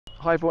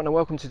Hi everyone and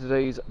welcome to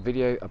today's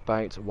video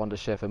about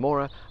Wondershare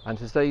Filmora, and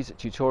today's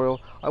tutorial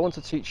I want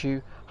to teach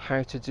you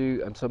how to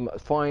do some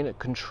fine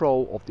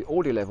control of the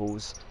audio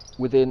levels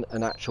within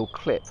an actual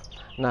clip.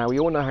 Now we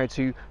all know how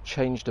to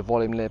change the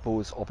volume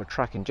levels of a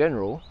track in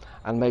general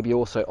and maybe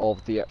also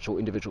of the actual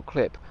individual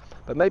clip,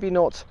 but maybe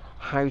not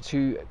how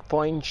to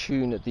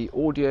fine-tune the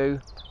audio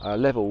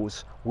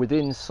levels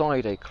within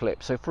inside a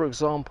clip. So for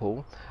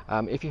example,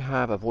 if you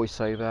have a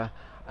voiceover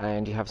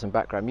and you have some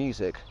background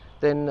music,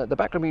 then the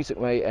background music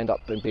may end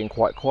up being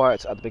quite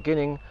quiet at the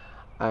beginning,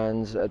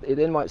 and it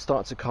then might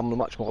start to come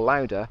much more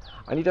louder,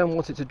 and you don't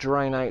want it to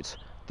drown out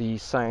the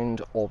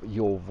sound of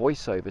your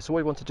voiceover. So what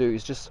you want to do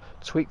is just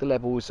tweak the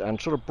levels and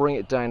sort of bring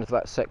it down to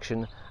that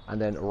section and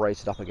then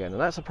raise it up again,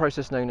 and that's a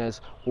process known as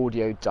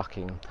audio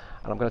ducking,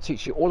 and I'm going to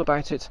teach you all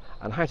about it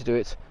and how to do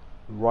it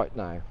right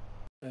now.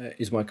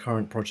 Is my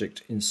current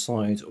project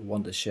inside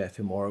Wondershare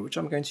Filmora, which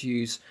I'm going to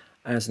use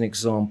as an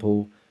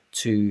example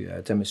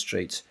to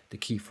demonstrate the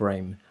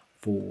keyframe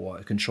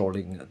for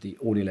controlling the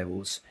audio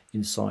levels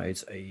inside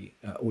a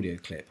audio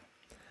clip.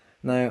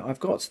 Now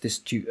I've got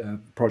this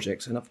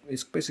project, and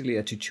it's basically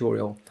a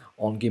tutorial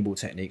on gimbal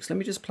techniques. Let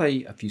me just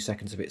play a few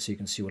seconds of it so you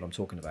can see what I'm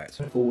talking about.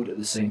 Forward at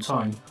the same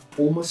time,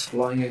 almost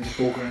flying over the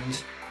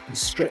foreground, and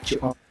stretch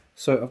it up.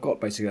 So I've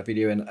got basically a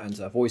video and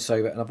a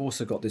voiceover, and I've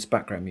also got this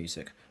background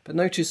music. But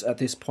notice at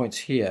this point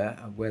here,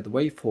 where the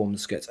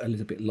waveforms get a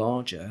little bit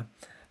larger,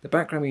 the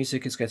background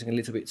music is getting a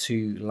little bit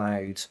too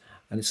loud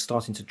and it's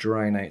starting to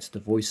drown out the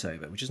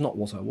voiceover, which is not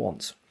what I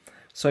want.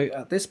 So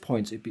at this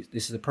point,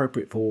 this is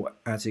appropriate for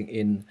adding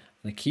in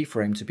a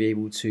keyframe to be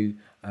able to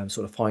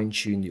sort of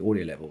fine-tune the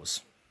audio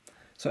levels.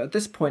 So at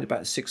this point,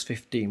 about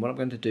 6:15, what I'm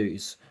going to do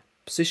is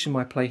position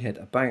my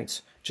playhead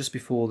about just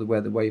before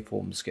where the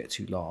waveforms get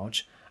too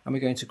large, and we're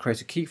going to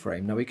create a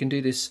keyframe. Now we can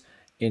do this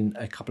in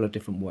a couple of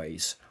different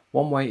ways.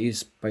 One way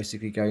is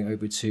basically going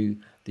over to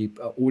the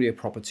audio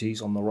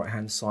properties on the right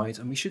hand side,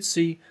 and we should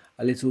see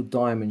a little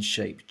diamond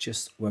shape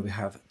just where we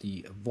have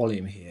the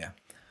volume here.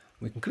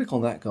 We can click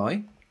on that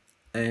guy,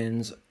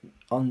 and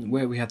on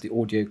where we have the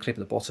audio clip at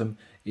the bottom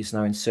is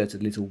now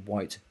inserted a little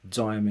white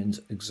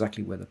diamond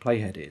exactly where the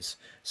playhead is.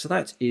 So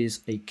that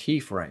is a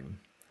keyframe.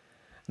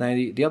 Now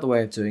the other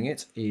way of doing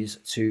it is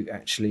to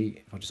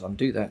actually, if I just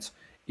undo that,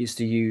 is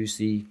to use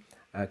the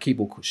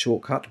keyboard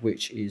shortcut,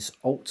 which is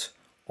Alt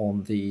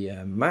on the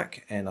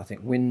Mac, and I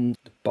think Win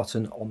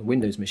button on the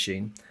Windows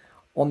machine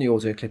on the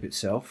audio clip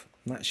itself.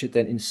 And that should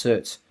then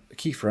insert a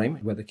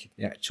keyframe where the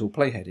actual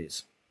playhead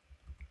is.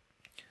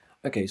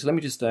 Okay, so let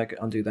me just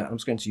undo that. I'm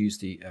just going to use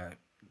the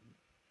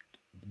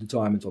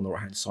diamond on the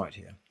right hand side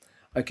here.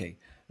 Okay,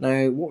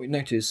 now what we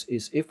notice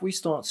is if we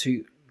start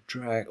to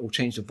drag or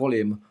change the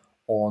volume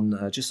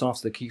on just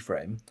after the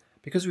keyframe,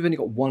 because we've only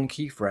got one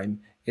keyframe,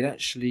 it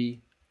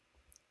actually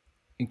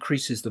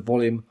increases the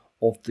volume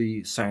of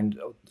the sound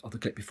of the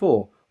clip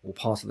before, or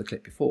part of the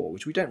clip before,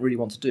 which we don't really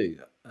want to do.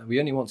 We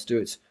only want to do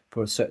it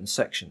for a certain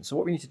section. So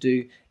what we need to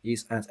do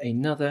is add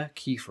another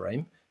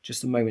keyframe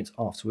just a moment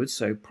afterwards.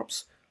 So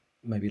perhaps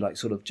maybe like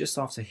sort of just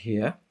after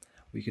here,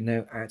 we can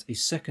now add a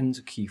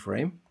second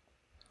keyframe,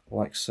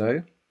 like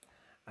so.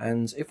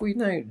 And if we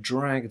now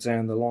drag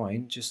down the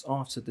line just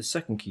after the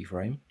second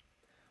keyframe,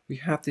 we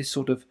have this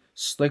sort of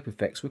slope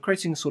effect. We're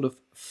creating a sort of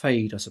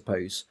fade, I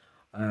suppose,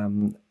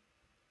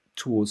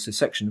 towards this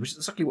section, which is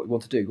exactly what we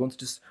want to do. We want to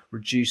just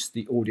reduce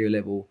the audio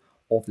level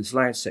of this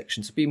loud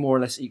section to be more or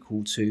less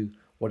equal to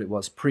what it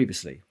was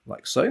previously,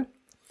 like so.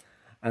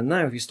 And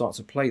now if you start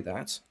to play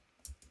that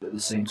at the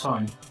same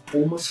time,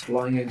 almost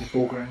flying over the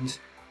foreground,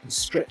 and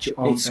stretch your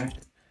arms out,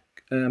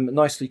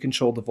 nicely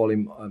control the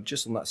volume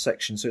just on that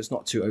section so it's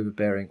not too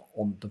overbearing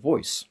on the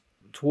voice.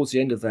 Towards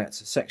the end of that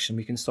section,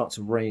 we can start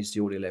to raise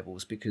the audio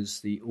levels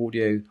because the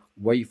audio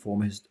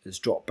waveform has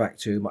dropped back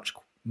to a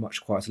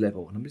much quieter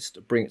level. And I'm just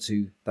to bring it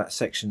to that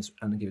section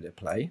and give it a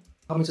play.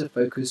 Come into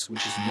focus,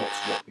 which is not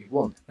what we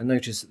want. And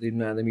notice that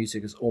now the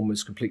music has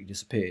almost completely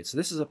disappeared. So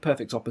this is a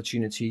perfect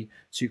opportunity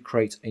to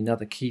create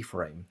another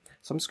keyframe.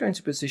 So I'm just going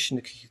to position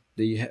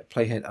the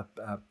playhead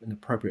in an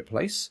appropriate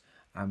place.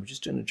 And we're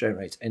just going to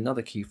generate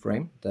another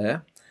keyframe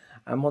there.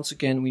 And once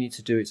again, we need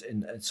to do it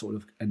in sort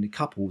of in the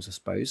couples, I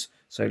suppose.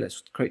 So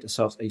let's create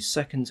ourselves a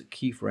second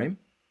keyframe,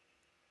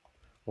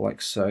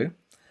 like so.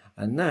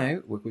 And now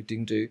what we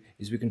can do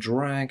is we can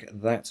drag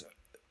that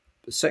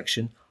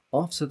section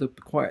after the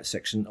quiet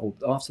section, or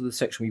after the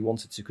section we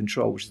wanted to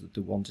control, which is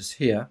the one just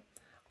here,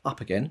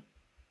 up again.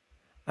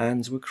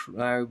 And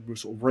we're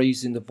sort of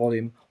raising the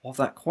volume of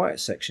that quiet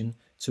section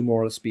to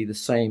more or less be the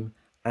same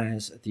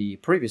as the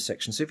previous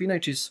section. So if you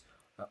notice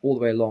all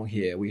the way along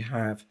here, we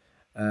have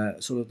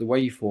sort of the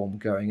waveform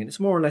going, and it's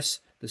more or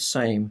less the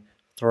same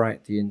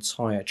throughout the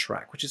entire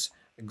track, which is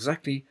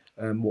exactly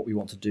what we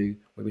want to do,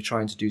 where we're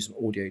trying to do some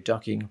audio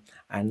ducking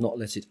and not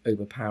let it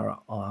overpower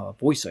our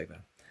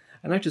voiceover.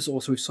 And notice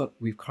also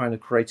we've kind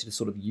of created a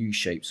sort of U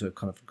shape, so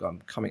kind of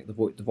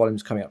the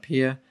volume's coming up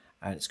here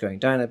and it's going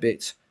down a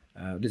bit,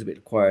 a little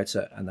bit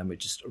quieter, and then we're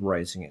just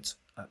raising it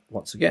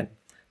once again.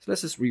 So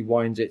let's just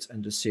rewind it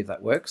and just see if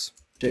that works.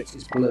 It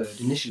is blurred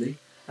initially,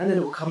 and then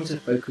it will come into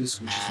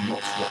focus, which is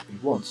not what we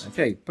want.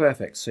 Okay,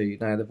 perfect. So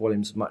now the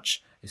volume's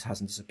it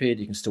hasn't disappeared.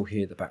 You can still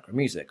hear the background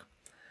music.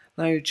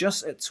 Now,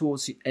 just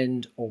towards the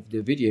end of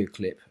the video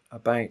clip,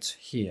 about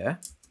here,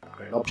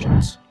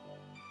 objects.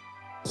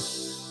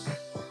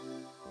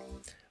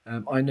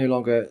 I no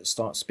longer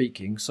start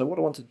speaking, so what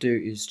I want to do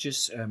is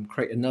just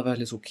create another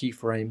little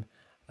keyframe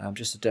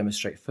just to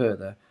demonstrate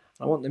further.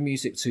 I want the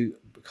music to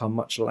become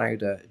much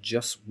louder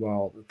just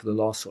for the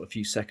last sort of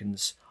few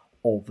seconds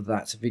of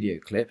that video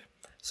clip.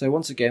 So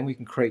once again, we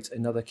can create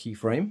another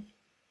keyframe,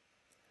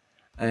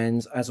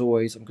 and as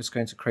always, I'm just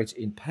going to create it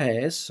in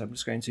pairs. So I'm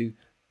just going to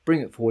bring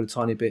it forward a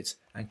tiny bit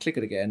and click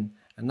it again,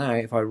 and now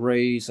if I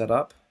raise that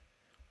up,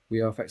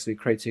 we are effectively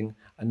creating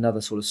another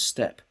sort of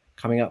step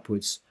coming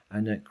upwards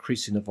and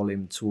increasing the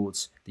volume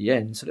towards the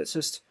end. So let's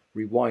just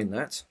rewind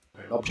that.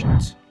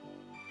 Object.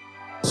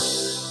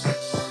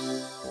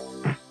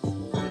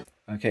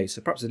 Okay,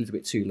 so perhaps a little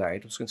bit too loud.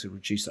 I'm just going to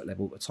reduce that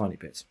level a tiny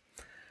bit.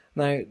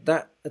 Now,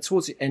 that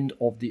towards the end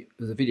of the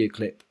video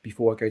clip,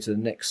 before I go to the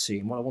next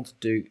scene, what I want to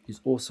do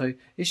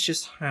is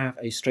just have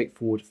a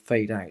straightforward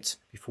fade out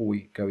before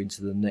we go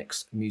into the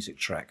next music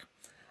track.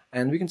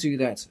 And we can do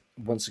that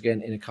once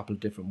again in a couple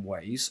of different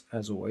ways,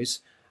 as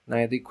always.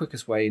 Now, the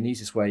quickest way and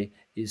easiest way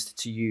is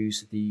to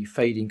use the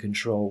fading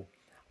control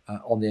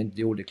on the end of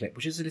the audio clip,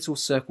 which is a little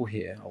circle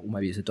here, or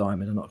maybe it's a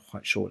diamond, I'm not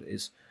quite sure what it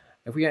is.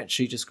 If we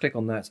actually just click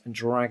on that and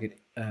drag it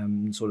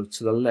sort of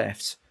to the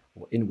left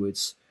or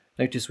inwards,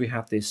 notice we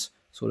have this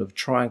sort of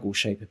triangle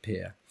shape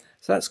appear.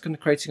 So that's kind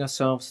of creating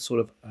ourselves a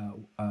sort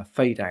of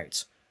fade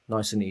out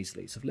nice and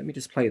easily. So let me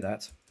just play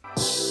that.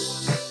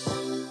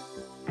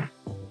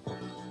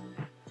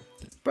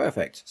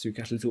 Perfect. So we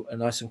get a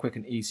nice and quick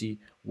and easy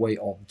way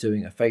of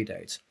doing a fade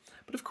out.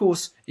 But of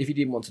course, if you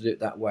didn't want to do it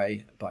that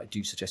way, but I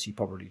do suggest you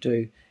probably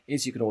do,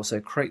 is you can also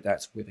create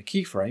that with a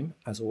keyframe,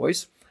 as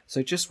always.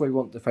 So just where we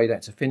want the fade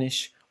out to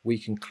finish, we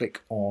can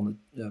click on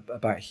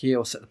about here,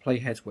 or set the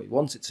playhead where we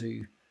want it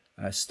to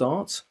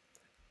start.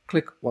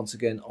 Click once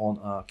again on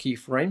our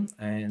keyframe,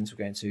 and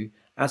we're going to,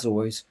 as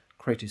always,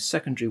 create a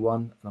secondary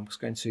one. And I'm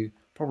just going to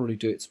probably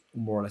do it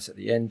more or less at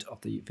the end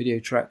of the video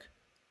track,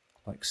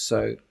 like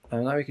so.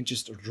 And now we can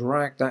just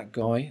drag that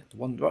guy, the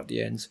one right at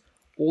the end,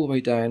 all the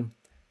way down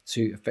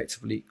to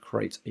effectively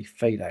create a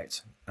fade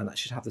out, and that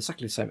should have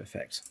exactly the same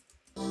effect.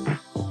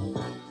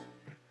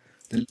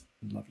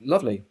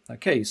 Lovely.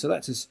 Okay, so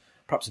that is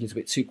perhaps a little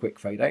bit too quick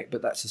fade out,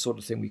 but that's the sort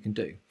of thing we can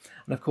do.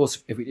 And of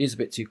course, if it is a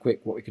bit too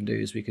quick, what we can do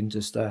is we can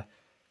just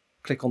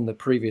click on the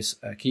previous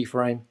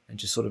keyframe and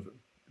just sort of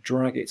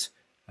drag it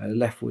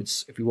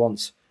leftwards if we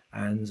want,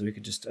 and we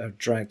can just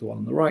drag the one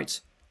on the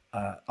right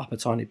up a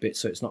tiny bit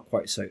so it's not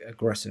quite so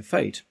aggressive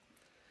fade.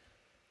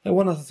 Now,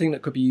 one other thing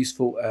that could be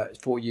useful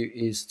for you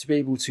is to be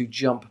able to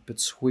jump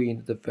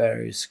between the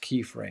various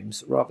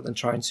keyframes rather than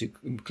trying to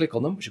click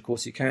on them, which of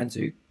course you can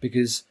do,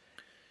 because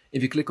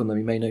if you click on them,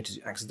 you may notice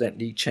you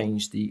accidentally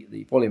change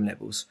the volume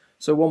levels.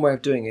 So one way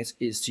of doing it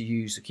is to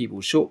use the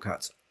keyboard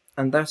shortcut,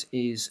 and that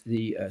is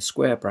the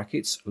square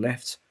brackets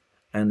left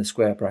and the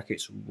square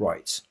brackets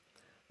right.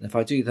 And if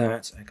I do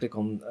that, I click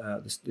on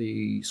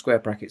the square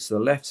brackets to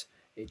the left,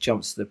 it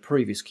jumps to the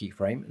previous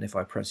keyframe, and if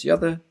I press the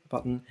other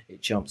button, it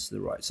jumps to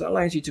the right. So that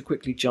allows you to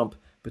quickly jump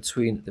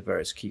between the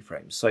various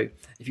keyframes. So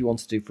if you want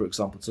to do, for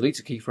example, delete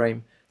a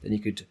keyframe, then you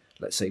could,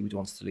 let's say we'd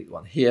want to delete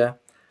one here.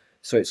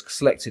 So it's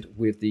selected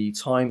with the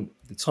time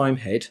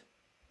head,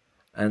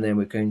 and then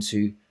we're going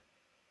to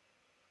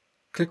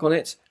click on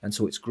it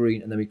until it's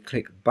green, and then we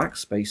click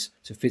backspace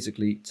to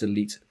physically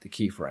delete the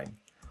keyframe.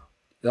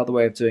 The other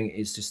way of doing it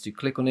is just to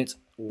click on it,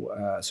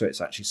 so it's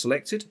actually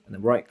selected, and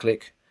then right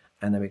click,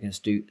 and then we're going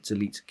to do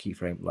delete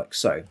keyframe like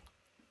so.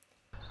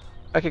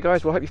 Okay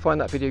guys, well I hope you find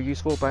that video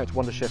useful about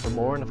Wonderchef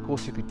Filmora, and of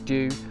course if you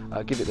do,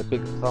 give it a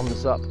big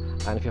thumbs up,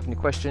 and if you have any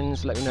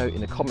questions, let me know in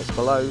the comments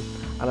below.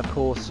 And of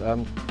course,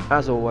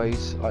 as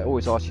always, I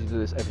always ask you to do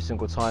this every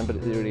single time, but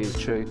it really is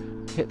true,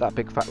 hit that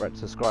big fat red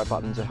subscribe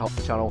button to help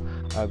the channel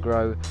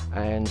grow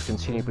and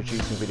continue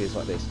producing videos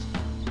like this.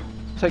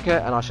 Take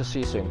care, and I shall see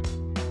you soon.